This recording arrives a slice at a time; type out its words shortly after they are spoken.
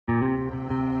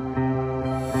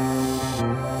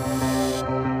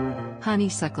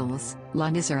Honeysuckles,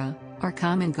 Lonicera, are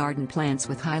common garden plants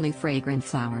with highly fragrant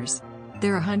flowers.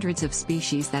 There are hundreds of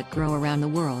species that grow around the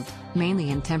world, mainly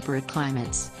in temperate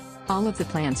climates. All of the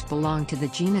plants belong to the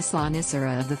genus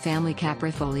Lonicera of the family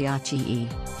Caprifoliaceae.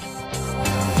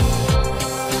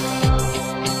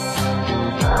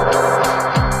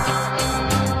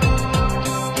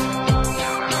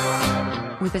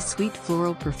 With a sweet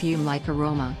floral perfume-like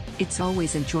aroma, it's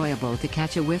always enjoyable to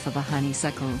catch a whiff of a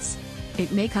honeysuckles.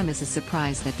 It may come as a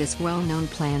surprise that this well-known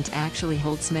plant actually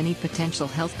holds many potential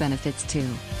health benefits too.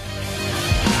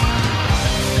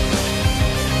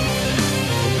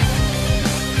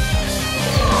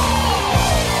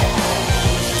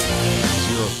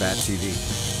 Zero Fat TV.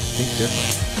 Think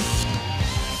different.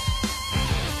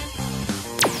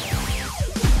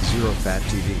 Zero Fat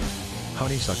TV.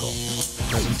 Honeysuckle.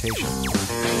 Presentation.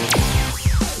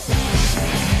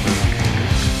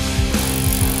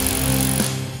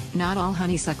 Not all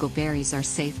honeysuckle berries are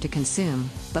safe to consume,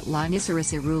 but Lonicera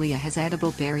caerulea has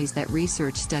edible berries that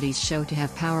research studies show to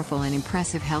have powerful and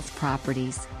impressive health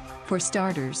properties. For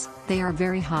starters, they are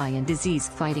very high in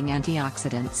disease-fighting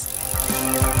antioxidants.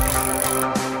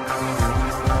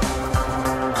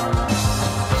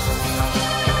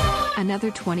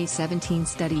 Another 2017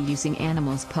 study using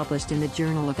animals published in the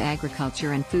Journal of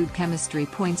Agriculture and Food Chemistry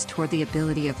points toward the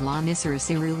ability of Lonicera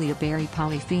caerulea berry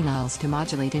polyphenols to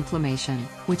modulate inflammation,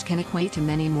 which can equate to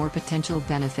many more potential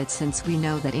benefits since we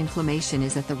know that inflammation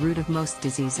is at the root of most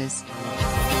diseases.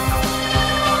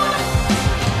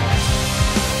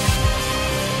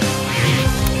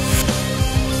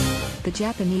 The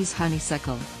Japanese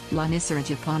honeysuckle, Lonicera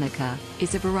japonica,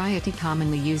 is a variety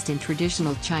commonly used in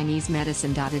traditional Chinese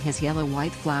medicine. It has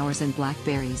yellow-white flowers and black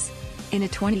berries. In a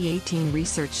 2018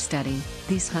 research study,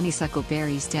 these honeysuckle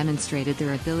berries demonstrated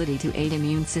their ability to aid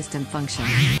immune system function.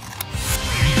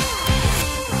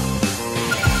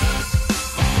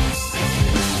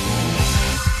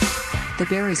 The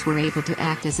berries were able to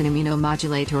act as an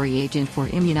immunomodulatory agent for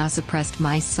immunosuppressed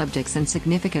mice subjects and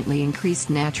significantly increased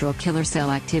natural killer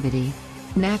cell activity.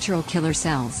 Natural killer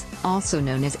cells, also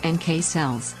known as NK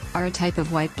cells, are a type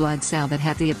of white blood cell that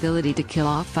have the ability to kill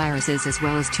off viruses as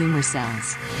well as tumor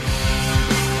cells.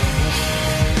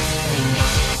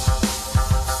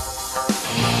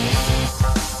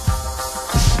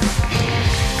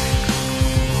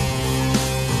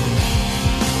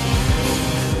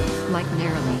 Like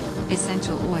neroli,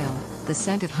 essential oil, the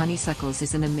scent of honeysuckles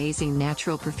is an amazing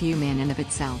natural perfume in and of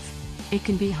itself. It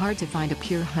can be hard to find a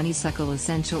pure honeysuckle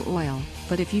essential oil,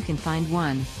 but if you can find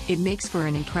one, it makes for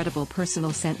an incredible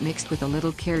personal scent mixed with a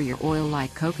little carrier oil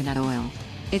like coconut oil.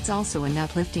 It's also an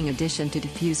uplifting addition to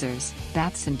diffusers,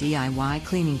 baths and DIY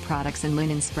cleaning products and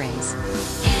linen sprays.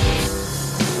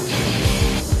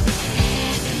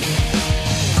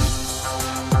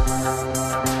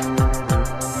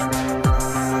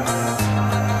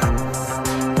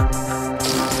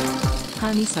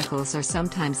 Honeysuckles are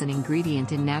sometimes an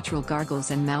ingredient in natural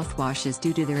gargles and mouthwashes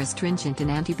due to their astringent and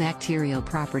antibacterial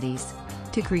properties.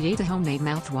 To create a homemade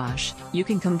mouthwash, you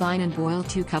can combine and boil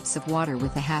 2 cups of water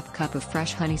with a half cup of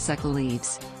fresh honeysuckle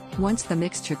leaves. Once the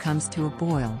mixture comes to a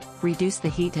boil, reduce the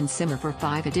heat and simmer for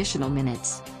 5 additional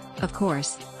minutes. Of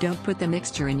course, don't put the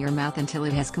mixture in your mouth until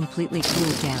it has completely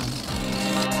cooled down.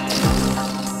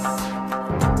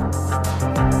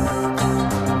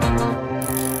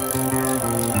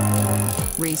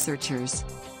 Researchers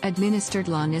administered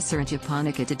Lonicera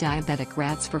japonica to diabetic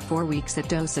rats for 4 weeks at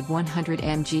dose of 100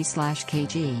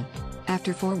 mg/kg.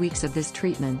 After 4 weeks of this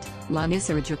treatment,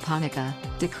 Lonicera japonica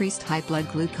decreased high blood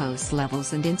glucose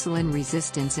levels and insulin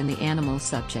resistance in the animal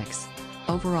subjects.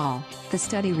 Overall, the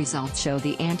study results show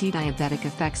the anti-diabetic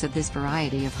effects of this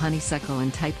variety of honeysuckle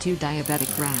in type 2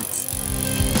 diabetic rats.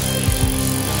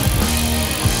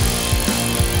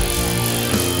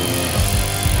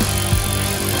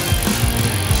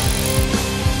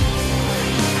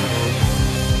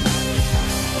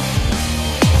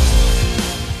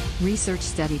 Research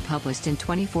study published in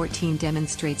 2014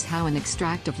 demonstrates how an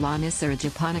extract of Lonicera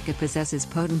japonica possesses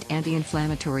potent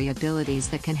anti-inflammatory abilities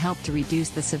that can help to reduce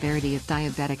the severity of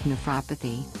diabetic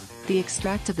nephropathy. The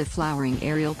extract of the flowering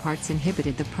aerial parts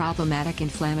inhibited the problematic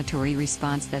inflammatory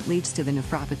response that leads to the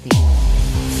nephropathy.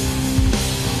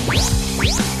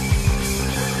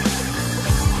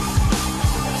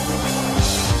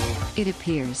 It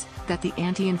appears that the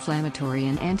anti-inflammatory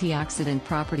and antioxidant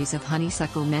properties of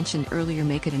honeysuckle mentioned earlier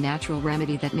make it a natural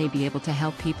remedy that may be able to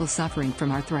help people suffering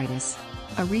from arthritis.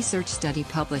 A research study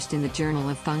published in the Journal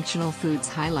of Functional Foods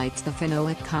highlights the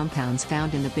phenolic compounds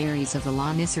found in the berries of the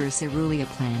Lonicera caerulea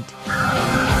plant.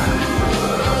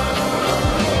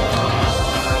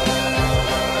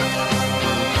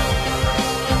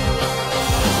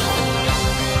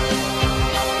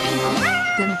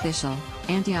 beneficial.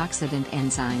 Antioxidant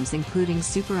enzymes including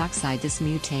superoxide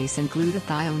dismutase and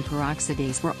glutathione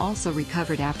peroxidase were also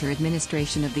recovered after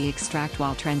administration of the extract,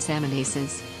 while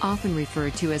transaminases, often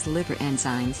referred to as liver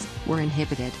enzymes, were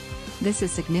inhibited. This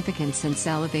is significant since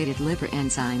elevated liver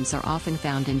enzymes are often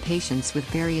found in patients with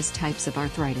various types of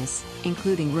arthritis,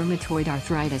 including rheumatoid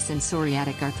arthritis and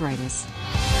psoriatic arthritis.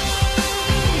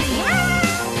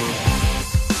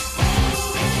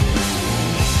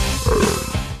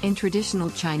 In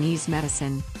traditional Chinese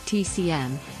medicine,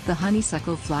 TCM, the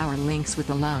honeysuckle flower links with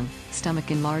the lung, stomach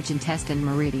and large intestine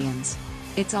meridians.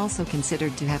 It's also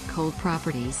considered to have cold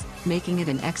properties, making it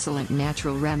an excellent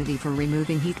natural remedy for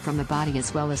removing heat from the body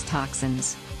as well as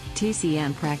toxins.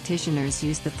 TCM practitioners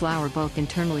use the flower both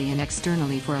internally and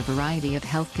externally for a variety of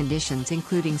health conditions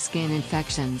including skin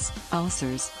infections,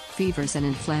 ulcers, fevers and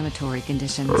inflammatory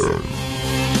conditions.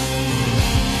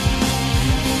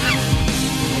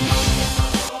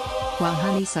 While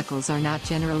honeysuckles are not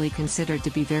generally considered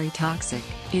to be very toxic,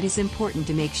 it is important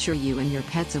to make sure you and your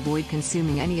pets avoid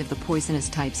consuming any of the poisonous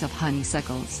types of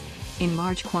honeysuckles. In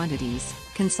large quantities,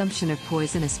 consumption of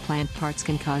poisonous plant parts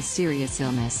can cause serious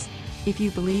illness. If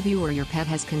you believe you or your pet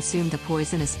has consumed a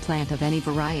poisonous plant of any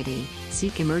variety,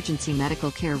 seek emergency medical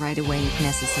care right away if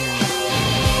necessary.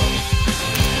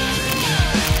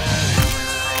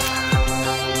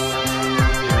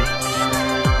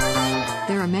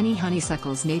 There are many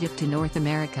honeysuckles native to North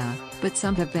America, but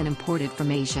some have been imported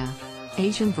from Asia.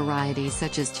 Asian varieties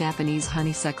such as Japanese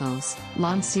honeysuckles,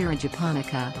 Lancera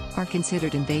japonica, are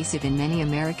considered invasive in many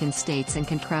American states and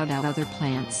can crowd out other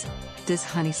plants. Does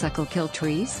honeysuckle kill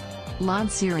trees?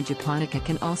 Lancera japonica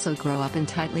can also grow up and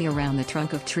tightly around the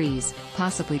trunk of trees,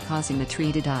 possibly causing the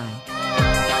tree to die.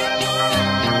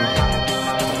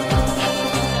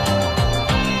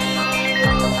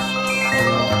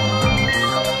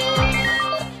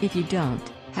 If you don't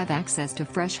have access to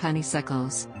fresh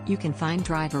honeysuckles, you can find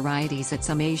dry varieties at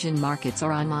some Asian markets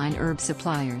or online herb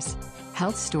suppliers.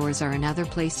 Health stores are another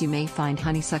place you may find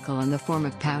honeysuckle in the form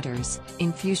of powders,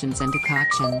 infusions and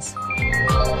decoctions.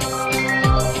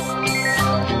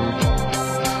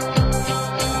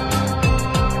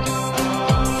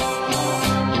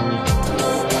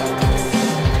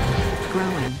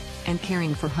 Growing and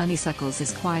caring for honeysuckles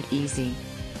is quite easy.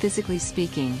 Physically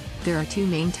speaking, there are two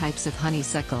main types of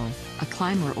honeysuckle, a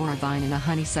climber or a vine and a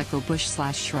honeysuckle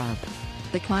bush/shrub.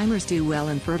 The climbers do well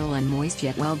in fertile and moist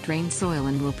yet well-drained soil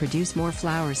and will produce more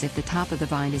flowers if the top of the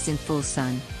vine is in full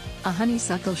sun. A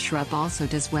honeysuckle shrub also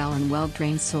does well in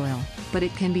well-drained soil, but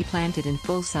it can be planted in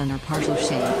full sun or partial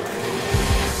shade.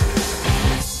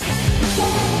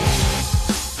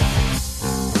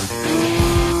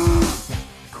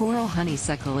 Coral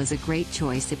honeysuckle is a great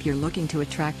choice if you're looking to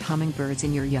attract hummingbirds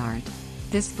in your yard.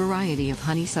 This variety of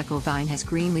honeysuckle vine has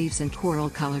green leaves and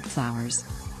coral-colored flowers.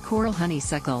 Coral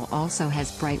honeysuckle also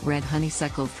has bright red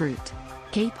honeysuckle fruit.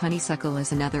 Cape honeysuckle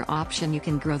is another option you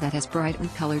can grow that has brightly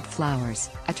colored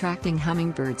flowers, attracting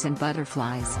hummingbirds and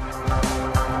butterflies.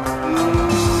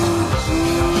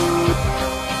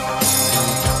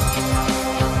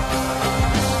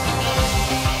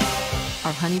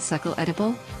 Are honeysuckle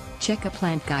edible? Check a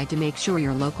plant guide to make sure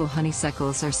your local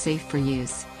honeysuckles are safe for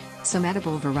use. Some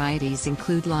edible varieties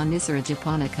include Lancera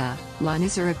japonica,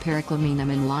 Lancera periclaminum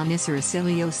and Lancera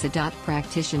ciliosa.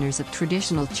 Practitioners of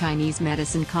traditional Chinese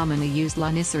medicine commonly use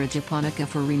Lancera japonica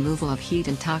for removal of heat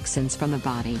and toxins from the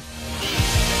body.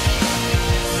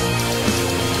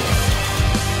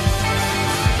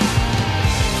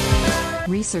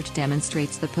 Research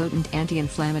demonstrates the potent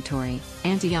anti-inflammatory,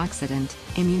 antioxidant,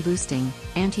 immune-boosting,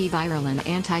 antiviral and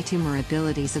anti-tumor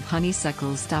abilities of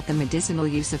honeysuckles. The medicinal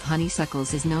use of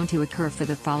honeysuckles is known to occur for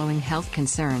the following health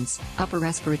concerns: upper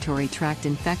respiratory tract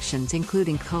infections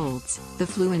including colds, the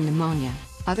flu and pneumonia,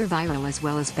 other viral as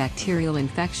well as bacterial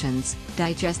infections,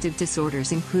 digestive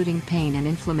disorders including pain and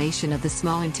inflammation of the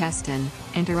small intestine,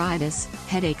 enteritis,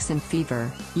 headaches and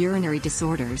fever, urinary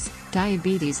disorders,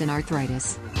 diabetes and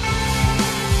arthritis.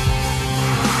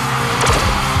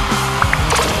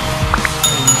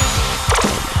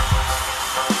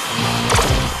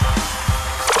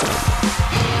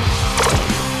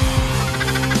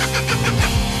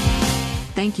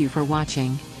 Thank you for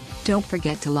watching. Don't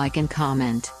forget to like and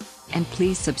comment. And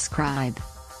please subscribe.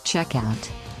 Check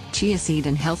out chia seed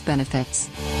and health benefits.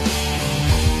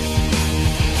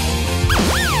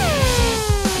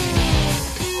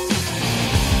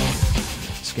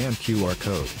 Scan QR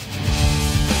code.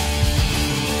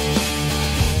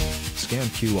 Scan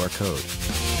QR code.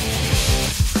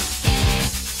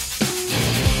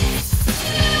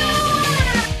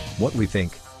 What we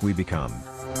think, we become.